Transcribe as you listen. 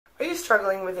Are you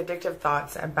struggling with addictive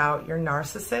thoughts about your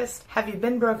narcissist? Have you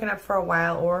been broken up for a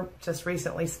while or just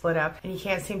recently split up and you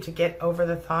can't seem to get over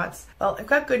the thoughts? Well, I've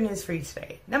got good news for you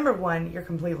today. Number one, you're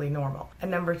completely normal.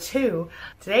 And number two,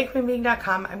 today at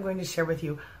queenbeing.com, I'm going to share with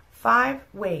you 5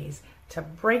 ways to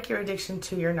break your addiction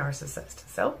to your narcissist.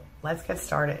 So let's get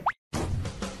started.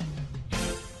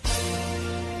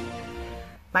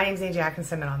 My name is Angie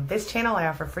Atkinson, and on this channel I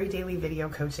offer free daily video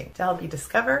coaching to help you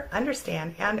discover,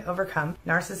 understand, and overcome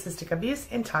narcissistic abuse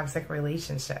in toxic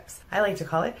relationships. I like to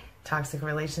call it toxic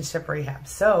relationship rehab.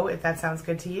 So if that sounds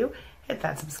good to you, hit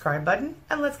that subscribe button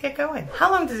and let's get going.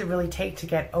 How long does it really take to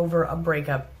get over a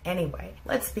breakup anyway?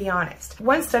 Let's be honest.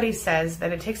 One study says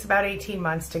that it takes about 18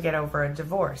 months to get over a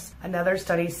divorce. Another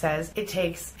study says it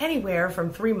takes anywhere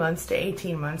from 3 months to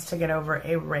 18 months to get over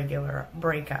a regular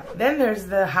breakup. Then there's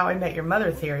the How I Met Your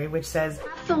Mother theory, which says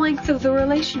half the length of the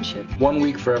relationship. 1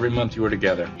 week for every month you were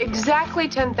together. Exactly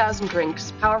 10,000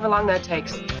 drinks, however long that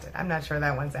takes. I'm not sure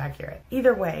that one's accurate.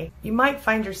 Either way, you might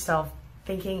find yourself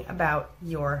thinking about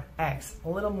your ex a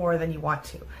little more than you want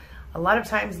to. A lot of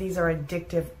times these are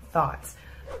addictive thoughts.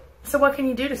 So what can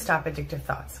you do to stop addictive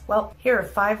thoughts? Well, here are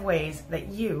 5 ways that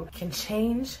you can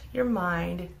change your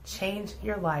mind, change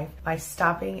your life by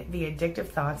stopping the addictive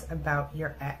thoughts about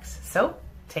your ex. So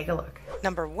take a look.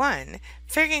 Number 1,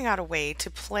 figuring out a way to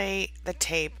play the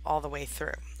tape all the way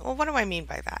through. Well, what do I mean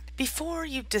by that? Before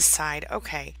you decide,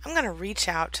 okay, I'm going to reach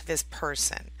out to this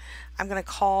person. I'm going to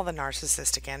call the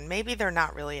narcissist again. Maybe they're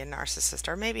not really a narcissist,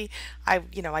 or maybe I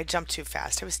jumped too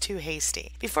fast. I was too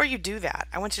hasty. Before you do that,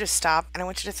 I want you to stop and I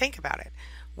want you to think about it.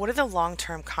 What are the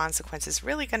long-term consequences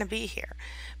really going to be here?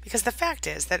 Because the fact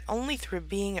is that only through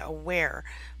being aware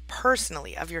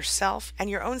personally of yourself and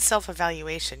your own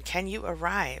self-evaluation can you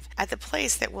arrive at the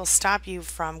place that will stop you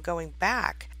from going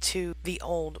back to the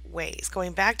old ways,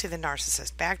 going back to the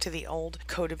narcissist, back to the old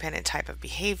codependent type of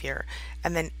behavior,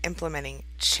 and then implementing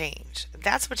change.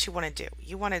 That's what you want to do.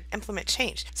 You want to implement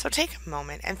change. So take a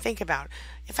moment and think about,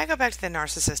 if I go back to the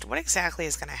narcissist, what exactly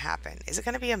is going to happen? Is it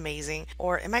going to be amazing,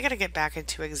 or am I going to get back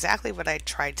into exactly what I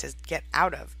tried to get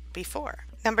out of before?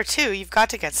 Number 2, you've got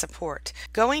to get support.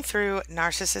 Going through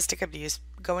narcissistic abuse,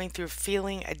 going through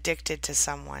feeling addicted to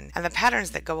someone, and the patterns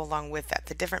that go along with that,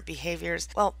 the different behaviors,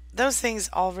 well, those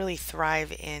things all really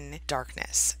thrive in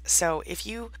darkness. So if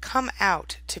you come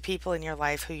out to people in your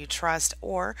life who you trust,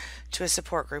 or to a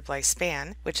support group like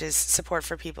SPAN, which is support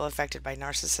for people affected by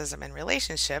narcissism in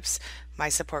relationships, my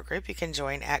support group, you can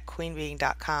join at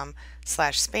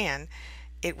queenbeing.com/SPAN.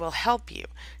 It will help you.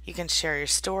 You can share your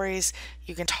stories.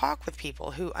 You can talk with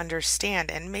people who understand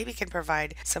and maybe can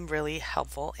provide some really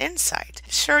helpful insight.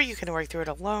 Sure, you can work through it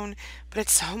alone, but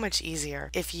it's so much easier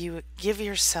if you give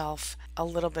yourself a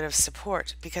little bit of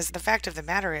support, because the fact of the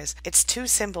matter is it's too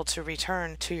simple to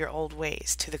return to your old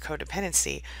ways, to the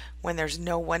codependency, when there's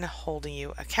no one holding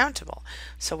you accountable.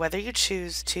 So whether you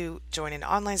choose to join an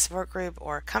online support group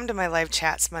or come to my live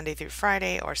chats Monday through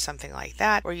Friday or something like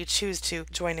that, or you choose to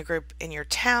join a group in your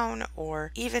town,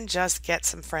 or even just get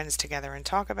some friends together and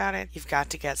talk about it, you've got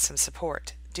to get some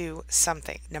support. Do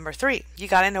something. Number 3, you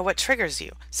got to know what triggers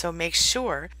you. So make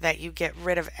sure that you get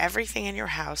rid of everything in your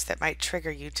house that might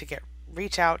trigger you to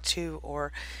reach out to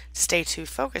or stay too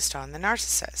focused on the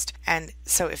narcissist. And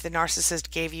so if the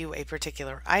narcissist gave you a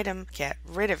particular item, get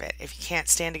rid of it. If you can't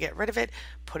stand to get rid of it,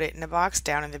 put it in a box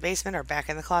down in the basement or back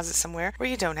in the closet somewhere where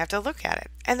you don't have to look at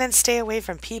it. And then stay away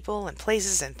from people and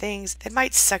places and things that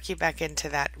might suck you back into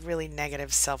that really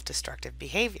negative self-destructive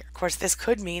behavior. Of course, this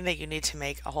could mean that you need to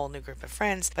make a whole new group of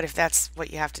friends, but if that's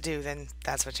what you have to do, then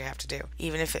that's what you have to do.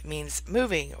 Even if it means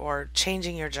moving or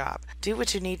changing your job, do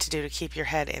what you need to do to keep your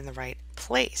head in the right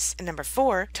place. And number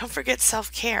 4, don't forget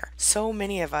self-care. So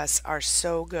many of us are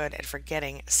so good at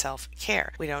forgetting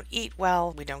self-care. We don't eat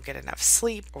well, we don't get enough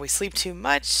sleep, or we sleep too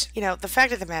much. The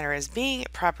fact of the matter is, being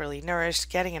properly nourished,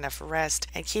 getting enough rest,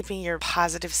 and keeping your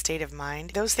positive state of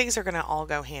mind, those things are going to all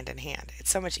go hand in hand.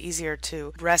 It's so much easier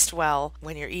to rest well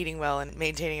when you're eating well and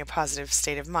maintaining a positive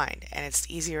state of mind. And it's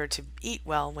easier to eat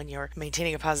well when you're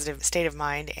maintaining a positive state of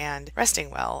mind and resting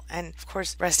well. And of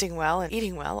course, resting well and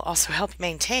eating well also help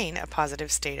maintain a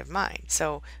positive state of mind.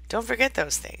 So don't forget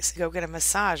those things. Go get a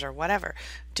massage or whatever.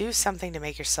 Do something to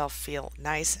make yourself feel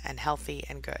nice and healthy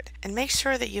and good. And make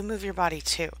sure that you move your body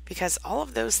too, because all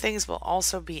of those things will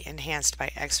also be enhanced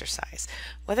by exercise.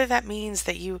 Whether that means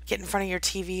that you get in front of your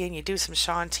TV and you do some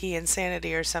Shaun T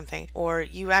insanity or something, or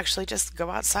you actually just go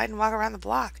outside and walk around the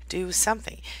block. Do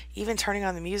something. Even turning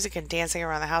on the music and dancing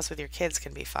around the house with your kids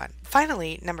can be fun.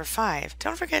 Finally, number 5,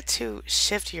 don't forget to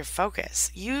shift your focus.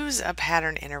 Use a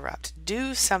pattern interrupt.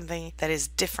 Do something that is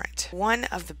different. One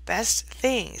of the best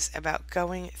things about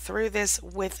going going through this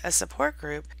with a support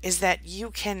group is that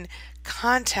you can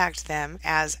contact them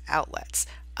as outlets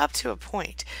up to a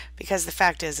point, because the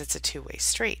fact is it's a two-way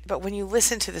street. But when you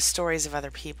listen to the stories of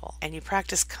other people and you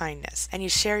practice kindness and you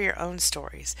share your own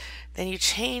stories, then you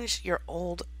change your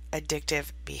old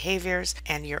addictive behaviors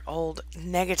and your old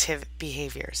negative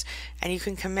behaviors, and you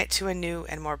can commit to a new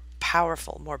and more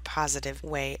powerful, more positive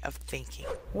way of thinking.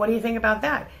 What do you think about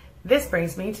that? This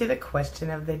brings me to the question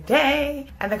of the day.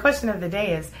 And the question of the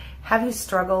day is, have you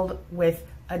struggled with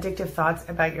addictive thoughts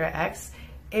about your ex?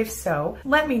 If so,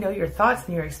 let me know your thoughts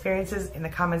and your experiences in the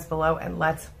comments below, and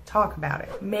let's talk about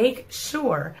it. Make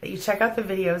sure that you check out the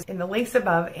videos in the links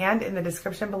above and in the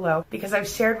description below, because I've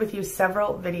shared with you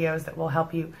several videos that will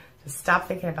help you to stop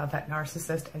thinking about that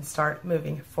narcissist and start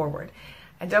moving forward.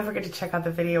 And don't forget to check out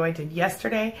the video I did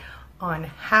yesterday on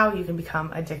how you can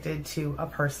become addicted to a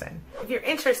person. If you're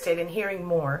interested in hearing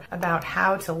more about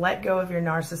how to let go of your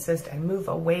narcissist and move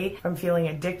away from feeling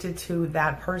addicted to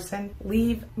that person,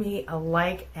 leave me a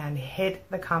like and hit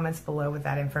the comments below with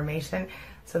that information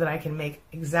so that I can make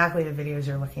exactly the videos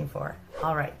you're looking for.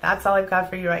 All right, that's all I've got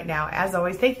for you right now. As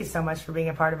always, thank you so much for being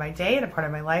a part of my day and a part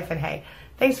of my life. And hey,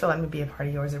 thanks for letting me be a part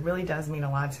of yours. It really does mean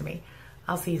a lot to me.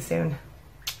 I'll see you soon.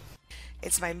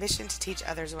 It's my mission to teach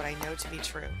others what I know to be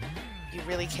true. You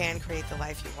really can create the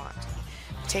life you want.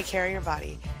 Take care of your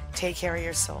body, take care of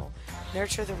your soul,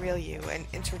 nurture the real you, and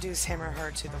introduce him or her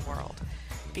to the world.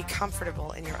 Be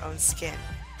comfortable in your own skin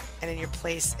and in your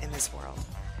place in this world.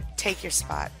 Take your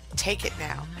spot, take it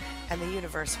now, and the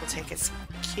universe will take its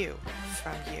cue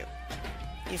from you.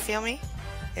 You feel me?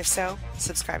 If so,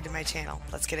 subscribe to my channel.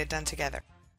 Let's get it done together.